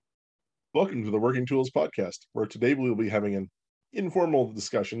Welcome to the Working Tools Podcast, where today we will be having an informal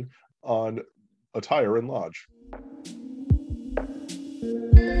discussion on attire and lodge.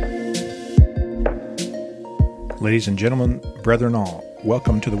 Ladies and gentlemen, brethren all,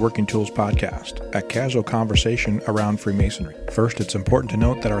 welcome to the Working Tools Podcast, a casual conversation around Freemasonry. First, it's important to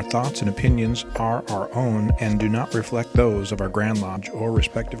note that our thoughts and opinions are our own and do not reflect those of our Grand Lodge or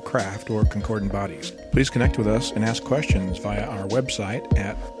respective craft or concordant bodies. Please connect with us and ask questions via our website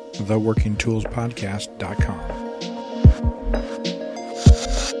at theworkingtoolspodcast.com.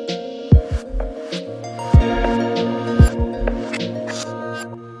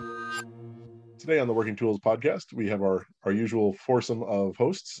 Today on the Working Tools Podcast, we have our usual foursome of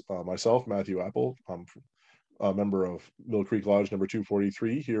hosts. Myself, Matthew Apple. I'm a member of Mill Creek Lodge number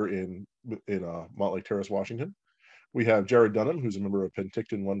 243 here in Montlake Terrace, Washington. We have Jared Dunham, who's a member of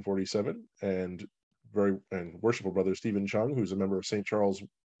Penticton 147, and worshipful brother Stephen Chung, who's a member of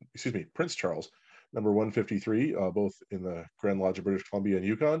Prince Charles, number 153, both in the Grand Lodge of British Columbia and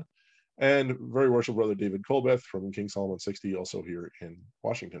Yukon, and very worshipful brother David Colbeth from King Solomon 60, also here in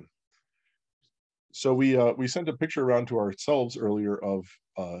Washington. So we sent a picture around to ourselves earlier of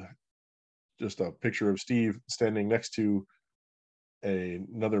just a picture of Steve standing next to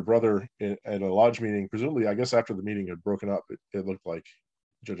another brother at a lodge meeting. Presumably, I guess after the meeting had broken up, it looked like,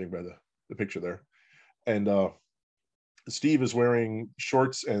 judging by the picture there. And Steve is wearing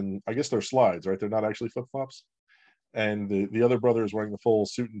shorts and I guess they're slides, right? They're not actually flip-flops. And the other brother is wearing the full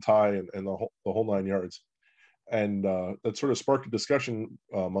suit and tie and the whole 9 yards. And that sort of sparked a discussion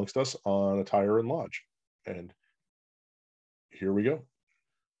amongst us on attire and lodge. And here we go.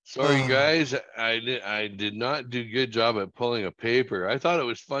 Sorry, guys. I did not do a good job at pulling a paper. I thought it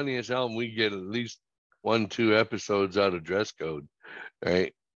was funny as hell, and we get at least 1-2 episodes out of dress code,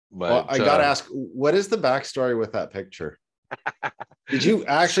 right? But well, I gotta ask, what is the backstory with that picture? Did you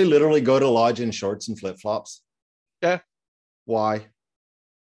actually literally go to lodge in shorts and flip-flops? Yeah. Why?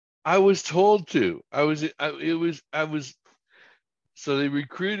 I was told to. So they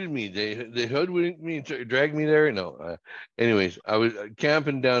recruited me. They hoodwinked me, dragged me there. No. Anyways, I was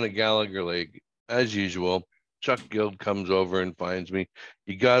camping down at Gallagher Lake as usual. Chuck Guild comes over and finds me.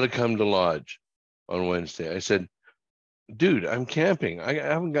 You got to come to lodge on Wednesday. I said, dude, I'm camping. I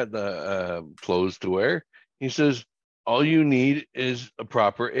haven't got the clothes to wear. He says, all you need is a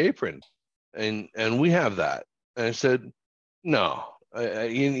proper apron, and we have that. And I said, no.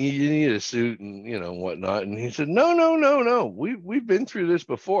 You need a suit and whatnot. And he said, no. We've been through this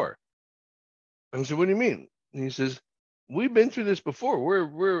before. I said, what do you mean? And he says, we've been through this before.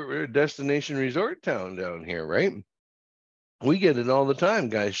 We're a destination resort town down here, right? We get it all the time.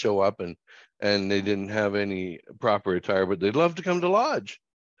 Guys show up and they didn't have any proper attire, but they'd love to come to lodge.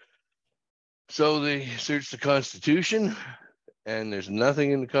 So they search the Constitution, and there's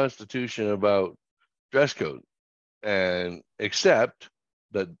nothing in the Constitution about dress code. And except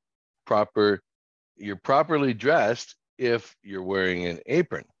that you're properly dressed if you're wearing an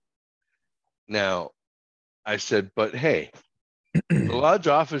apron. Now, I said, but hey, the lodge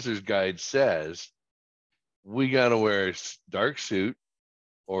officer's guide says we got to wear a dark suit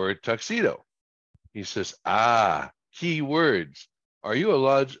or a tuxedo. He says, key words. Are you a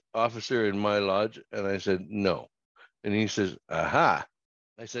lodge officer in my lodge? And I said, no. And he says, aha.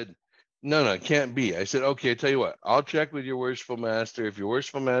 I said, no, it can't be. I said, okay, I tell you what, I'll check with your worshipful master. If your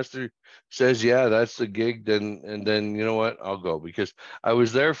worshipful master says, yeah, that's the gig, then you know what, I'll go. Because I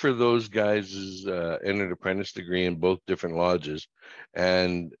was there for those guys' entered apprentice degree in both different lodges.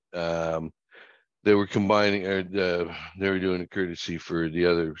 And they were combining, or they were doing a courtesy for the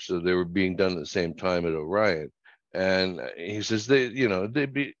other. So they were being done at the same time at Orion. And he says, you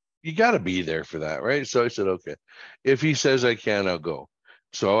got to be there for that, right? So I said, okay, if he says I can, I'll go.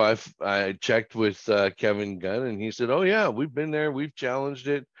 So I checked with Kevin Gunn, and he said, oh, yeah, we've been there. We've challenged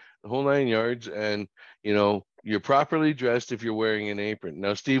it, the whole 9 yards. And, you're properly dressed if you're wearing an apron.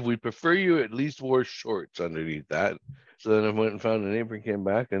 Now, Steve, we prefer you at least wore shorts underneath that. So then I went and found an apron, came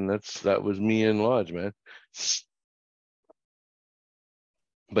back, and that was me in lodge, man.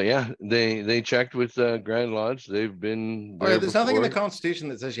 But, yeah, they checked with Grand Lodge. They've been there there's nothing in the Constitution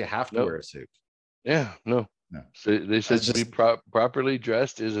that says you have to wear a suit. Yeah, no. So they said to be properly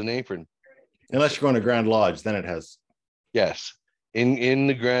dressed is an apron. Unless you're going to Grand Lodge, then it has. Yes. In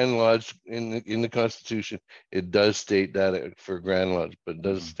the Grand Lodge, in the Constitution, it does state that for Grand Lodge, but it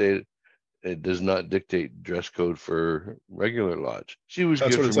does state it does not dictate dress code for regular lodge.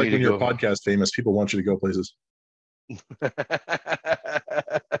 That's what it's like when you're podcast famous. People want you to go places.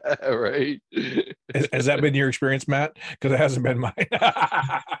 Right. Has that been your experience, Matt? Because it hasn't been mine.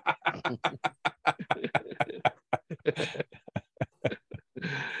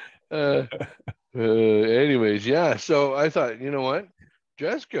 Anyways, yeah. So I thought, you know what?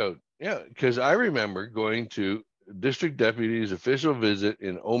 Dress code. Yeah, because I remember going to district deputy's official visit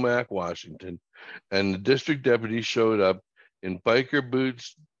in Omak, Washington, and the district deputy showed up in biker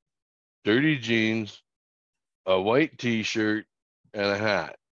boots, dirty jeans, a white t-shirt, and a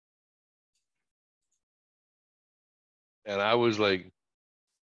hat. And I was like, "Is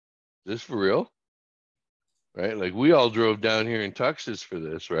this for real?" Right? Like we all drove down here in tuxes for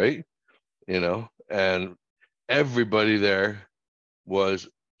this, right? And everybody there was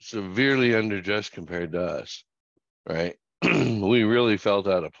severely underdressed compared to us, right? We really felt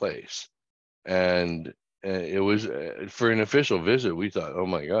out of place. And it was for an official visit. We thought, oh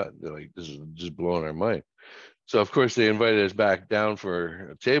my God, like this is just blowing our mind. So of course they invited us back down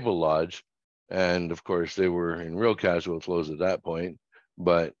for a table lodge, and of course they were in real casual clothes at that point.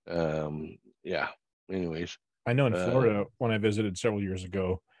 But yeah. Anyways, I know in Florida when I visited several years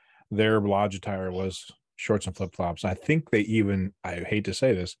ago, their lodge attire was shorts and flip flops. I think they even, I hate to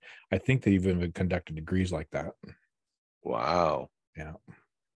say this, I think they even conducted degrees like that. wow, Yeah.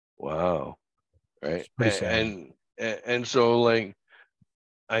 wow, right. It's pretty sad. And so like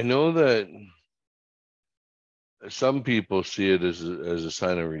I know that some people see it as a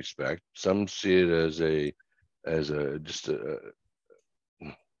sign of respect. Some see it as a just a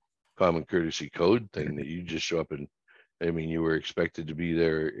common courtesy code thing that you just show up and I mean you were expected to be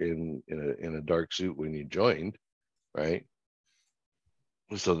there in a dark suit when you joined, right?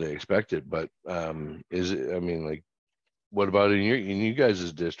 So they expect it, but is it? I mean, like, what about in you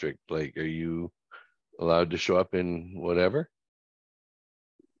guys' district? Like, are you allowed to show up in whatever?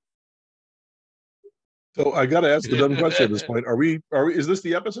 So I got to ask the dumb question at this point. Are we, is this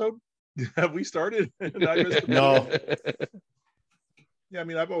the episode? Have we started? And I missed No. Yeah, I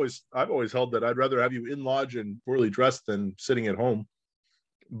mean, I've always held that I'd rather have you in lodge and poorly dressed than sitting at home.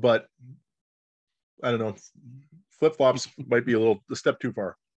 But I don't know. Flip flops might be a step too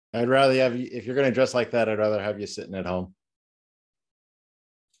far. I'd rather have you, if you're going to dress like that, I'd rather have you sitting at home.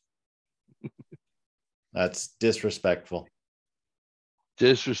 That's disrespectful.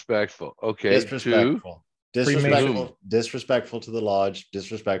 Disrespectful. Okay. Disrespectful. Disrespectful. Whom? Disrespectful to the lodge.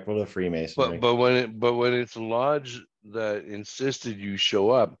 Disrespectful to Freemasonry. But when it's a lodge that insisted you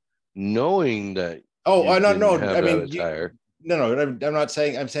show up, knowing that I don't know. have I that mean, attire. No, I'm not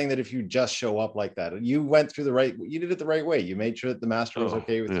saying. I'm saying that if you just show up like that, you went through you did it the right way. You made sure that the master was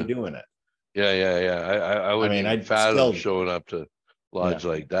okay with you doing it. Yeah. I wouldn't even fathom showing up to lodge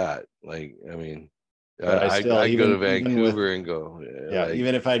like that. Like, I mean, but I go to Vancouver and go.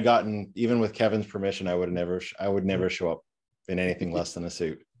 Even if I'd gotten, even with Kevin's permission, I would never show up in anything less than a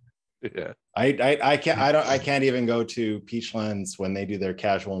suit. Yeah. I can't even go to Peachlands when they do their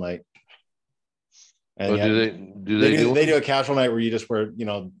casual night. And they do a casual night where you just wear,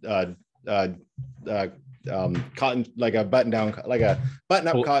 cotton, like a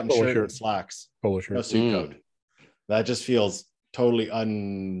button-up cotton shirt and slacks, polo shirt, no suit code. That just feels totally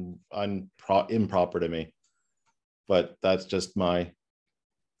improper to me. But that's just my.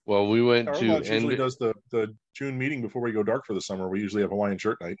 Well, we went to usually does the June meeting before we go dark for the summer. We usually have Hawaiian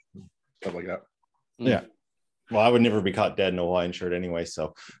shirt night, stuff like that. Yeah. Well, I would never be caught dead in a Hawaiian shirt anyway.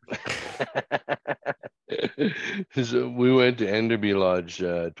 So. So we went to Enderby Lodge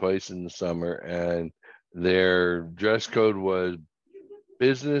twice in the summer, and their dress code was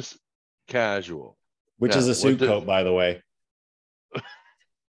business casual, which is a suit coat, by the way.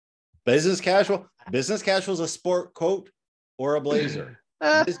 Business casual is a sport coat or a blazer.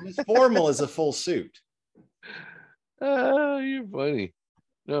 Business formal is a full suit. You're funny.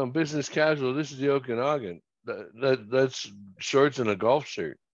 No, business casual. This is the Okanagan. That's shorts and a golf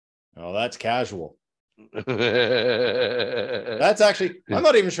shirt. Oh, that's casual. That's actually, I'm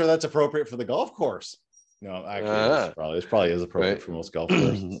not even sure that's appropriate for the golf course. No, actually, it probably is appropriate for most golf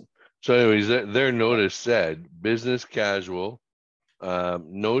courses. So, anyways, their notice said business casual,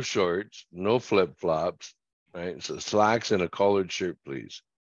 no shorts, no flip flops, right? So slacks and a collared shirt, please,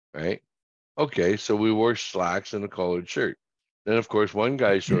 right? Okay, so we wore slacks and a collared shirt. Then, of course, one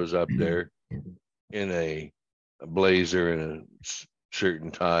guy shows up there in a blazer and a shirt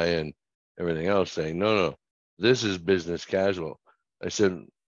and tie and everything else, saying, no, this is business casual. I said,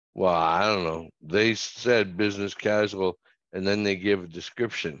 well, I don't know. They said business casual, and then they give a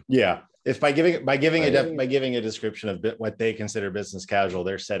description. Yeah, if by giving a description of what they consider business casual,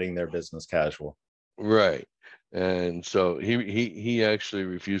 they're setting their business casual. Right. And so he actually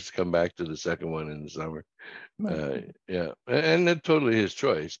refused to come back to the second one in the summer. Yeah, and that's totally his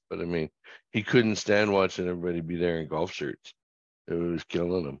choice. But I mean, he couldn't stand watching everybody be there in golf shirts. It was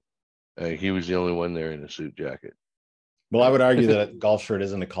killing him. He was the only one there in a suit jacket. Well, I would argue that a golf shirt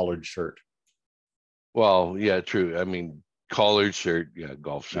isn't a collared shirt. Well, yeah, true. I mean, collared shirt, yeah,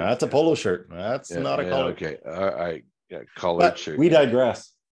 golf shirt. That's a polo shirt. That's not a collar. Okay, all right, yeah, collared shirt. We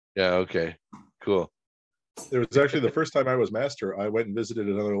digress. Yeah, okay, cool. It was actually the first time I was master. I went and visited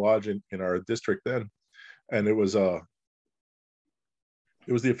another lodge in our district then, and it was the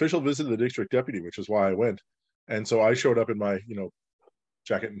official visit of the district deputy, which is why I went. And so I showed up in my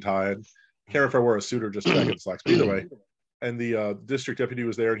jacket and tie. And I can't remember if I wore a suit or just jacket and slacks, but either way. And the district deputy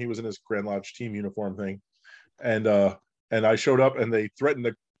was there, and he was in his Grand Lodge team uniform thing. And I showed up, and they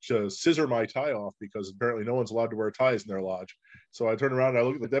threatened to scissor my tie off because apparently no one's allowed to wear ties in their lodge. So I turn around and I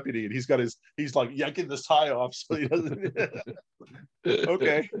look at the deputy, and he's like yanking this tie off so he doesn't.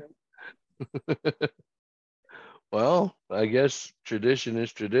 Okay. Well, I guess tradition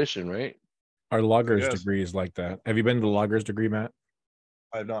is tradition, right? Our logger's degree is like that. Have you been to the logger's degree, Matt?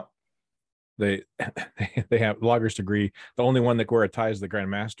 I have not. They have logger's degree. The only one that wear a tie is the Grand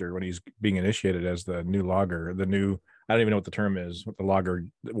Master when he's being initiated as the new logger. I don't even know what the term is. The logger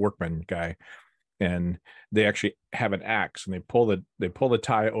workman guy, and they actually have an axe, and they pull the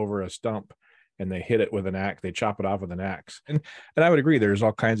tie over a stump, and they hit it with an axe. They chop it off with an axe, and I would agree. There's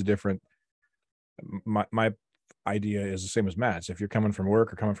all kinds of different. My idea is the same as Matt's. If you're coming from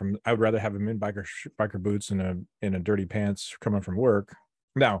work or I would rather have him in biker boots and in a dirty pants coming from work.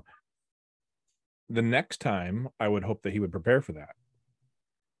 Now, the next time I would hope that he would prepare for that.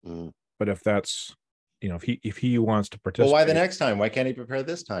 But if that's, if he wants to participate. Well, why the next time? Why can't he prepare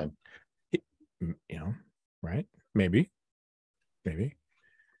this time? Right? Maybe.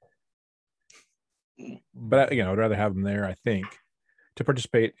 But I would rather have him there, I think, to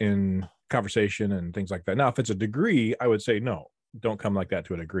participate in conversation and things like that. Now, if it's a degree, I would say no, don't come like that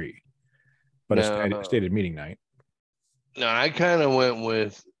to a degree. But a stated meeting night. No, I kind of went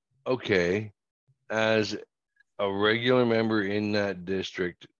with, okay, as a regular member in that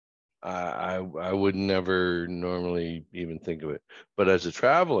district, I would never normally even think of it. But as a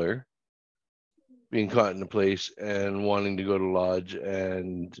traveler, being caught in a place and wanting to go to lodge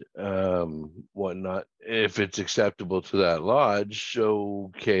and whatnot, if it's acceptable to that lodge,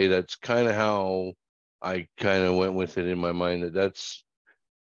 okay, that's kind of how I kind of went with it in my mind, that's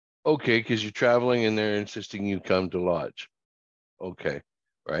okay, because you're traveling and they're insisting you come to lodge. Okay,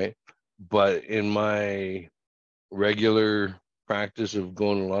 right? But in my regular practice of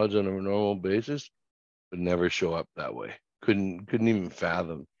going to lodge on a normal basis, would never show up that way. Couldn't even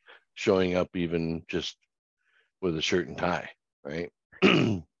fathom showing up even just with a shirt and tie, right?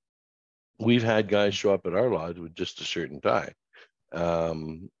 We've had guys show up at our lodge with just a shirt and tie.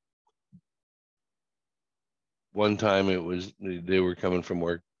 One time they were coming from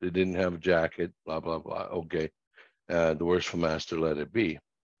work, they didn't have a jacket, blah, blah, blah. Okay. The worshipful master let it be.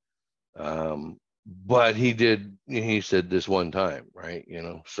 But he said this one time, right?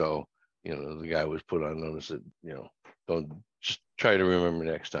 So, the guy was put on notice that, don't just try to remember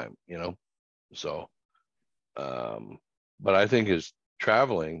next time, so, but I think as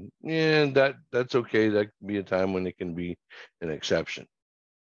traveling, that's okay. That can be a time when it can be an exception.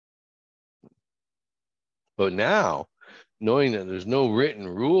 But now, knowing that there's no written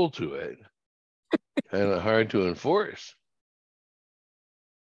rule to it, kind of hard to enforce.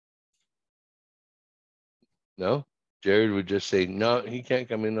 No, Jared would just say, no, he can't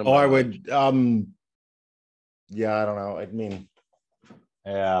come in. I would, yeah, I don't know. I mean,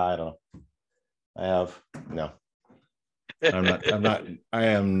 yeah, I don't know. I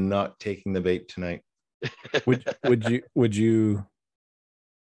am not taking the bait tonight. Would you,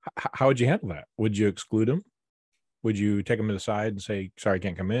 how would you handle that? Would you exclude him? Would you take him to the side and say, sorry, I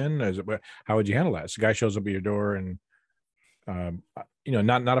can't come in? How would you handle that? So the guy shows up at your door and,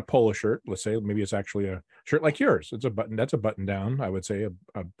 not a polo shirt. Let's say maybe it's actually a shirt like yours. It's that's a button down. I would say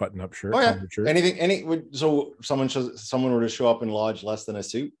a button up shirt. Oh yeah. Shirt. So someone were to show up in lodge less than a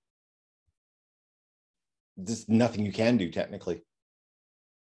suit. There's nothing you can do technically.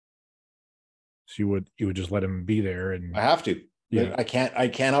 So you would just let him be there, and I have to. Yeah. I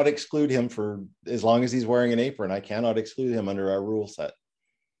cannot exclude him for as long as he's wearing an apron. I cannot exclude him under our rule set.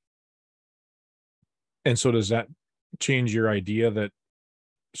 And so does that change your idea that?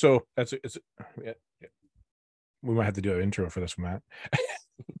 So we might have to do an intro for this one,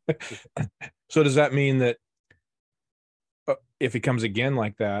 Matt. So does that mean that if he comes again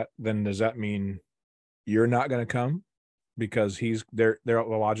like that, then does that mean you're not going to come because the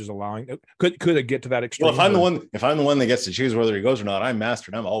lodge is allowing? Could it get to that extreme? Well, if I'm the one that gets to choose whether he goes or not, I'm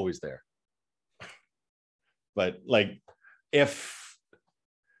master and I'm always there. But like, if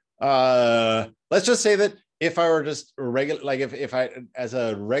let's just say that if I were just regular, like if I, as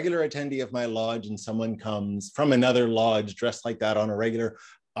a regular attendee of my lodge and someone comes from another lodge dressed like that on a regular,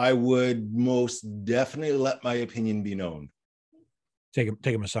 I would most definitely let my opinion be known. Take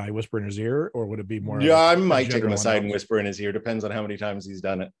him aside, whisper in his ear, or would it be more? Yeah, I might take him aside and whisper in his ear. Depends on how many times he's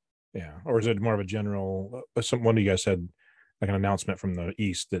done it. Yeah, or is it more of a general? One of you guys said like an announcement from the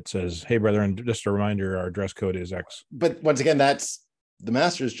east that says, "Hey, brethren, just a reminder, our dress code is X." But once again, that's the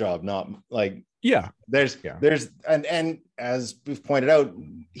master's job, not like There's and as we've pointed out,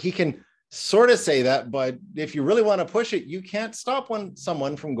 he can sort of say that, but if you really want to push it, you can't stop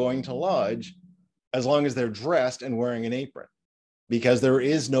someone from going to lodge as long as they're dressed and wearing an apron, because there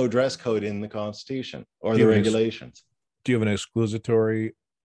is no dress code in the Constitution or the regulations. Do you have an exclusatory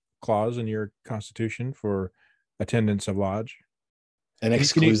clause in your Constitution for attendance of lodge? An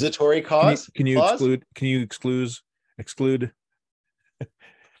exclusatory clause? Can you exclude?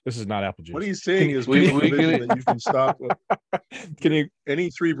 This is not apple juice. What he's saying is we that you can stop.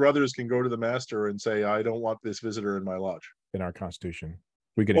 Any three brothers can go to the master and say, I don't want this visitor in my lodge. In our Constitution.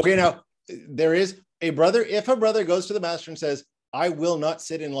 We can now there is a brother. If a brother goes to the master and says, I will not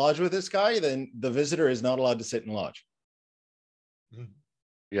sit in lodge with this guy, then the visitor is not allowed to sit in lodge.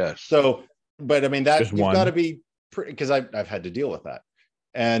 Yes. So, but I mean, that you've got to be, because I've had to deal with that.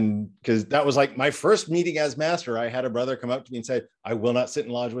 And because that was like my first meeting as master, I had a brother come up to me and say, I will not sit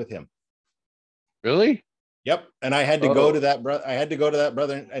in lodge with him. Really? Yep. And I had to go to that brother. I had to go to that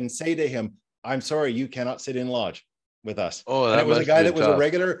brother and say to him, I'm sorry, you cannot sit in lodge with us. Oh, and it was a guy that was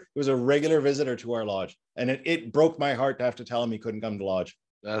it was a regular visitor to our lodge. And it broke my heart to have to tell him he couldn't come to lodge.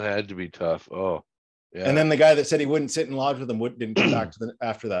 That had to be tough. Oh, yeah. And then the guy that said he wouldn't sit in lodge with him didn't come back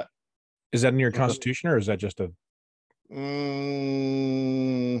after that. Is that in your Constitution, or is that just a?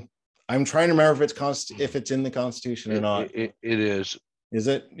 I'm trying to remember if it's in the Constitution or not. It is. Is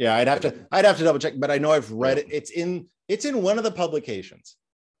it? Yeah, I'd have to double check, but I know I've read it. It's in one of the publications.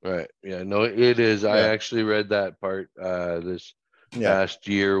 Right. Yeah. No, it is. Yeah. I actually read that part this past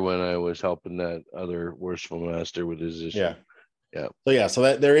year when I was helping that other worshipful master with his issue. Yeah. Yeah. So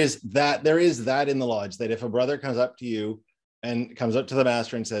that there is that in the lodge, that if a brother comes up to you and comes up to the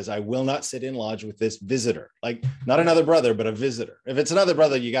master and says, I will not sit in lodge with this visitor, like not another brother, but a visitor. If it's another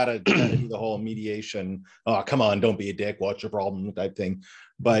brother, you gotta do the whole mediation. Oh, come on, don't be a dick. What's your problem? Type thing.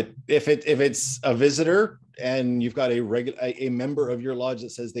 But if it's a visitor and you've got a member of your lodge that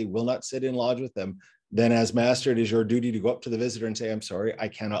says they will not sit in lodge with them, then as master, it is your duty to go up to the visitor and say, I'm sorry, I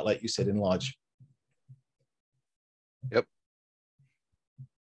cannot let you sit in lodge. Yep.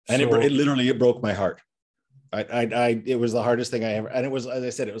 And it literally broke my heart. It was the hardest thing I ever, and it was, as I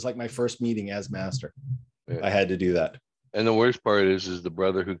said, it was like my first meeting as master. Yeah. I had to do that. And the worst part is the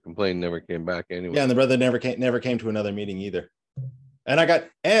brother who complained never came back anyway. Yeah, and the brother never came to another meeting either. And I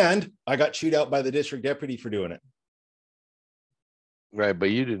got chewed out by the district deputy for doing it. Right,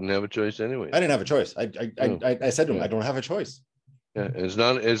 but you didn't have a choice anyway. I didn't have a choice. I said to him, I don't have a choice. Yeah, it's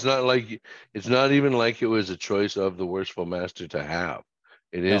not even like it was a choice of the worshipful master to have.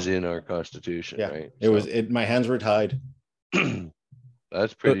 It is in our Constitution, right? My hands were tied.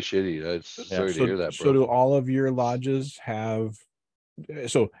 That's pretty shitty. Sorry to hear that, bro. So do all of your lodges have,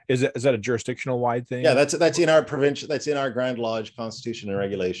 so is that a jurisdictional wide thing? Yeah, that's in our provincial, that's in our Grand Lodge Constitution and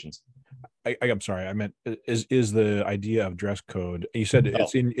regulations. I'm sorry, I meant is the idea of dress code. You said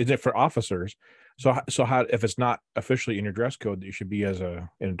is it for officers? So how, if it's not officially in your dress code that you should be in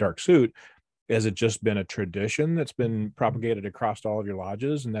a dark suit, has it just been a tradition that's been propagated across all of your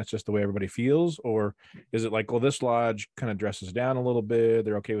lodges and that's just the way everybody feels? Or is it like, well, this lodge kind of dresses down a little bit,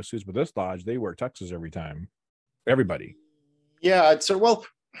 they're okay with suits, but this lodge, they wear tuxes every time? Everybody. Yeah. So, well,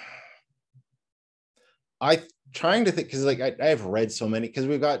 I'm trying to think, because like I have read so many, because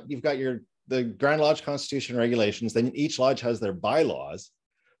you've got the Grand Lodge Constitution regulations, then each lodge has their bylaws,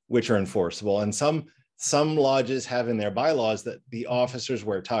 which are enforceable. And some lodges have in their bylaws that the officers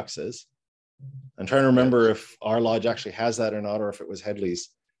wear tuxes. I'm trying to remember if our lodge actually has that or not, or if it was Headley's.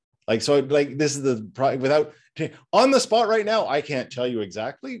 This is without on the spot right now, I can't tell you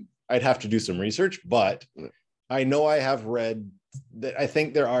exactly. I'd have to do some research, but I know I have read that I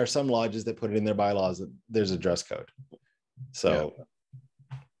think there are some lodges that put it in their bylaws that there's a dress code. So,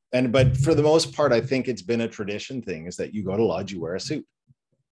 but for the most part, I think it's been a tradition thing, is that you go to lodge, you wear a suit.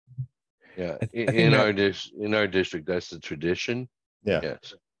 Yeah, in our district, that's the tradition. Yeah.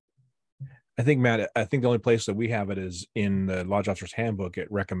 Yes. I think, Matt, the only place that we have it is in the Lodge Officer's Handbook. It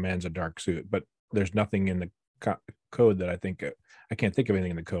recommends a dark suit, but there's nothing in the code that I can't think of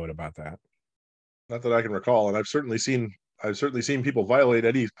anything in the code about that. Not that I can recall, and I've certainly seen people violate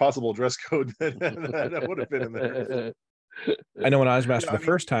any possible dress code that would have been in there. I know when I was master Yeah, I the mean-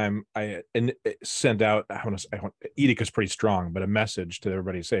 first time, I sent out, edict is pretty strong, but a message to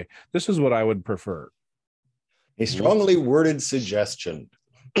everybody say, this is what I would prefer. A strongly worded suggestion.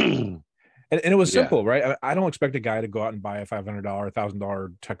 And it was Yeah. simple, right? I don't expect a guy to go out and buy a $500,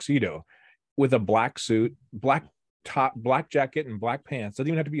 $1,000 tuxedo with a black suit, black top, black jacket, and black pants. Doesn't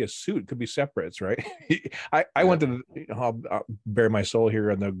even have to be a suit; it could be separates, right? I went to I'll bare my soul here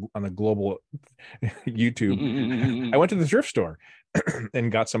on the global YouTube. I went to the thrift store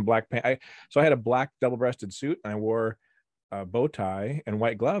and got some black pants. So I had a black double-breasted suit, and I wore a bow tie and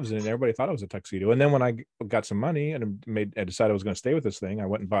white gloves, and everybody thought it was a tuxedo. And then when I got some money and I decided I was going to stay with this thing, I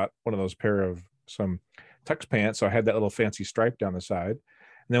went and bought one of those pair of some tux pants. So I had that little fancy stripe down the side. And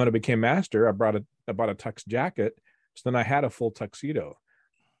then when I became master, I bought a tux jacket. So then I had a full tuxedo.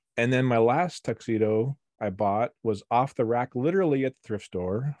 And then my last tuxedo I bought was off the rack, literally at the thrift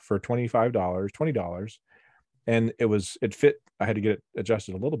store for $20. And it fit. I had to get it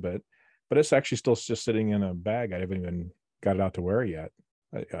adjusted a little bit, but it's actually still just sitting in a bag. I haven't even got it out to wear yet.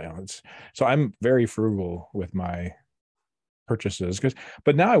 So I'm very frugal with my purchases,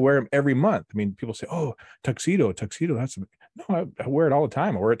 but now I wear them every month. I mean, people say, "Oh, tuxedo." I wear it all the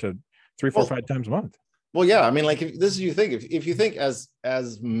time. I wear it to 3, 4, 5 times a month. Well, yeah, I mean, like if you think as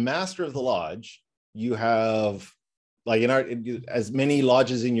master of the lodge, you have like as many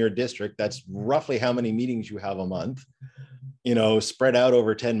lodges in your district. That's roughly how many meetings you have a month. Spread out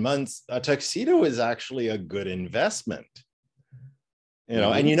over 10 months. A tuxedo is actually a good investment.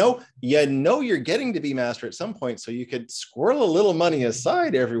 And you're getting to be master at some point, so you could squirrel a little money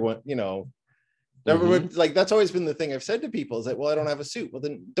aside. Everyone, like that's always been the thing I've said to people is that, well, I don't have a suit. Well,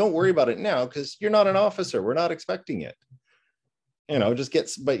 then don't worry about it now because you're not an officer. We're not expecting it.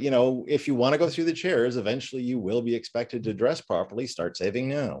 If you want to go through the chairs, eventually you will be expected to dress properly. Start saving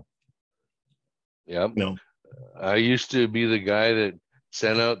now. Yep. I used to be the guy that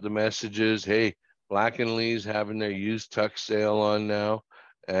sent out the messages. Hey, Black & Lee's having their used tux sale on now.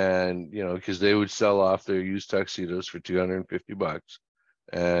 And, because they would sell off their used tuxedos for $250.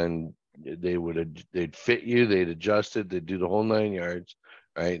 And they'd fit you, they'd adjust it, they'd do the whole 9 yards,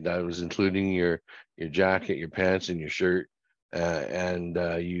 right? That was including your jacket, your pants, and your shirt. And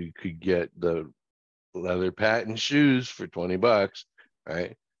you could get the leather patent shoes for $20,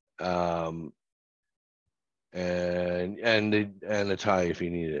 right? And a tie if you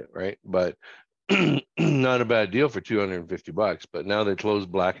need it, right? But not a bad deal for $250. But now they closed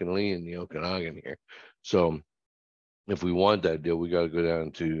Black & Lee in the Okanagan here, so if we want that deal, we got to go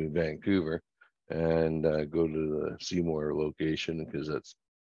down to Vancouver and go to the Seymour location because that's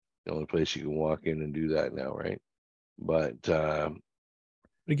the only place you can walk in and do that now, right? But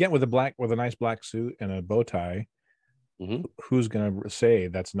again, with a nice black suit and a bow tie, who's going to say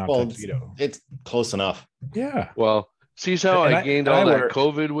that's not tuxedo? It's close enough. Yeah. Well, see how I gained all that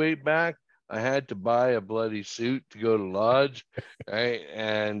COVID weight back? I had to buy a bloody suit to go to Lodge, right?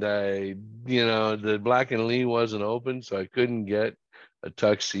 And the Black & Lee wasn't open, so I couldn't get a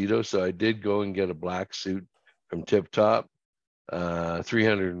tuxedo. So I did go and get a black suit from Tip Top,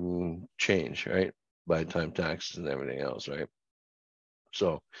 300 and change, right? By the time taxes and everything else, right?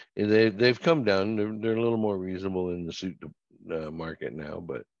 So they've come down. They're a little more reasonable in the suit market now,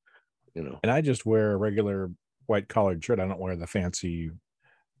 but And I just wear a regular white collared shirt. I don't wear the fancy.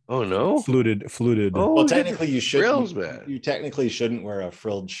 Oh no, fluted. Oh, well, technically you frills, shouldn't. Man. You technically shouldn't wear a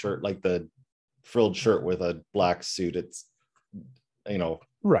frilled shirt like the frilled shirt with a black suit. It's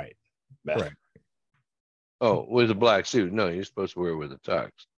right. Oh, with a black suit? No, you're supposed to wear it with a tux.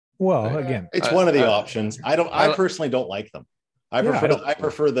 Well, again, it's one of the options. I personally don't like them. I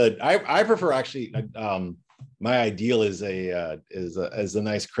prefer actually. My ideal is a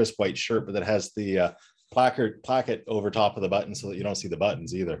nice crisp white shirt, but that has the placket over top of the button so that you don't see the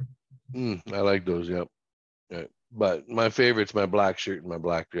buttons either. I like those. Yep. Yeah. But my favorite's my black shirt and my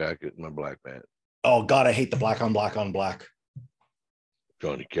black jacket and my black pants. Oh God, I hate the black on black on black.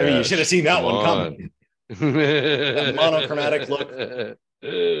 Johnny Cash. I mean, you should have seen that one coming. That monochromatic look. And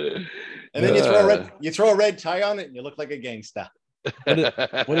then you throw a red tie on it and you look like a gangsta.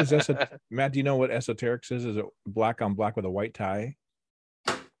 What is Matt? Do you know what esoterics is? Is it black on black with a white tie?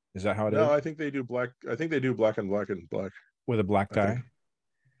 Is that how it is? No, I think they do black. I think they do black and black with a black tie.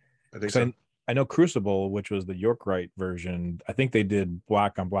 I think so. I know Crucible, which was the Yorkite version. I think they did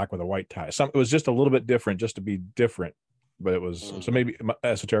black on black with a white tie. It was just a little bit different, just to be different. But it was so maybe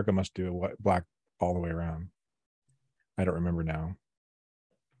Esoterica must do black all the way around. I don't remember now.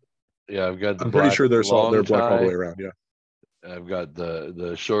 Yeah, I've got. I'm pretty sure they're black all the way around. Yeah, I've got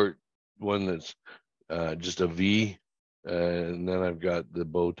the short one that's just a V, and then I've got the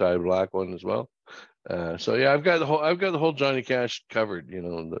bow tie black one as well. So yeah, I've got the whole Johnny Cash covered.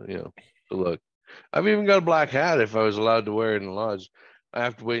 The look. I've even got a black hat if I was allowed to wear it in the lodge. I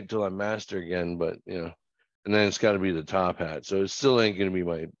have to wait until I'm master again, but and then it's got to be the top hat. So it still ain't gonna be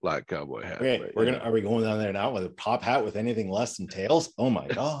my black cowboy hat. Okay, are we going down there now with a top hat with anything less than tails? Oh my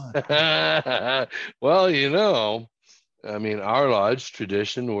god. Well, I mean, our lodge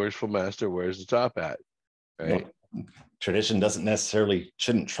tradition, worshipful master wears the top hat, right? Well, tradition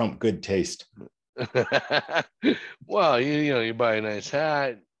shouldn't trump good taste. Well, you buy a nice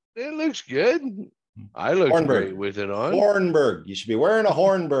hat, it looks good. I look great with it on. Hornberg. You should be wearing a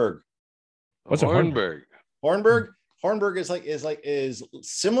Hornberg. What's a Hornberg? Hornberg is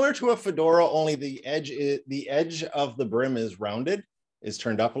similar to a fedora, only the edge of the brim is rounded, is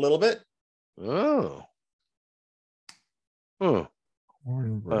turned up a little bit. Oh. Huh.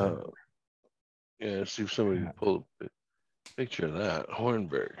 Hornberg. Yeah, see if somebody can pull a picture of that.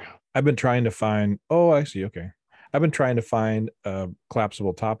 Hornberg. I've been trying to find. Oh, I see. Okay. I've been trying to find a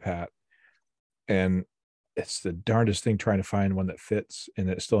collapsible top hat, and it's the darndest thing trying to find one that fits and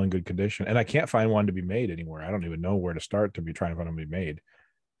it's still in good condition. And I can't find one to be made anywhere. I don't even know where to start to be trying to find them to be made.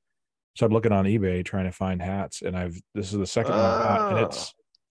 So I'm looking on eBay trying to find hats, and this is the second one I got,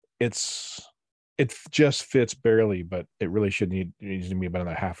 and it just fits barely, but it really needs to be about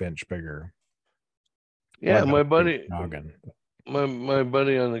a half-inch bigger. Yeah, my buddy my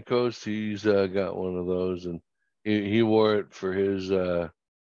buddy on the coast, he's got one of those, and he wore it for his year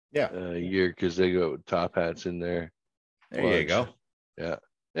because they go with top hats in there. There you go. Yeah,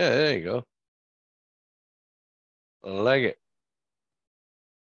 there you go. I like it.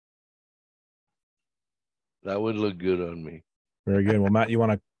 That would look good on me. Very good. Well, Matt, you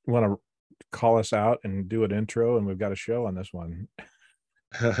want to call us out and do an intro, and we've got a show on this one.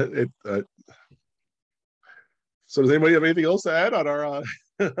 So does anybody have anything else to add on our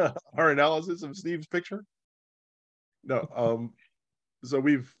our analysis of Steve's picture? No. So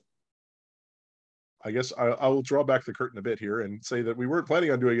I guess I will draw back the curtain a bit here and say that we weren't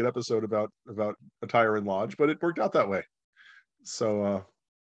planning on doing an episode about attire and lodge, but it worked out that way. So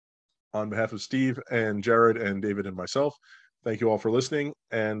on behalf of Steve and Jared and David and myself, thank you all for listening,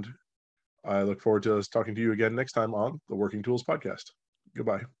 and I look forward to talking to you again next time on the Working Tools Podcast.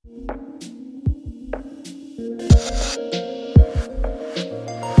 Goodbye.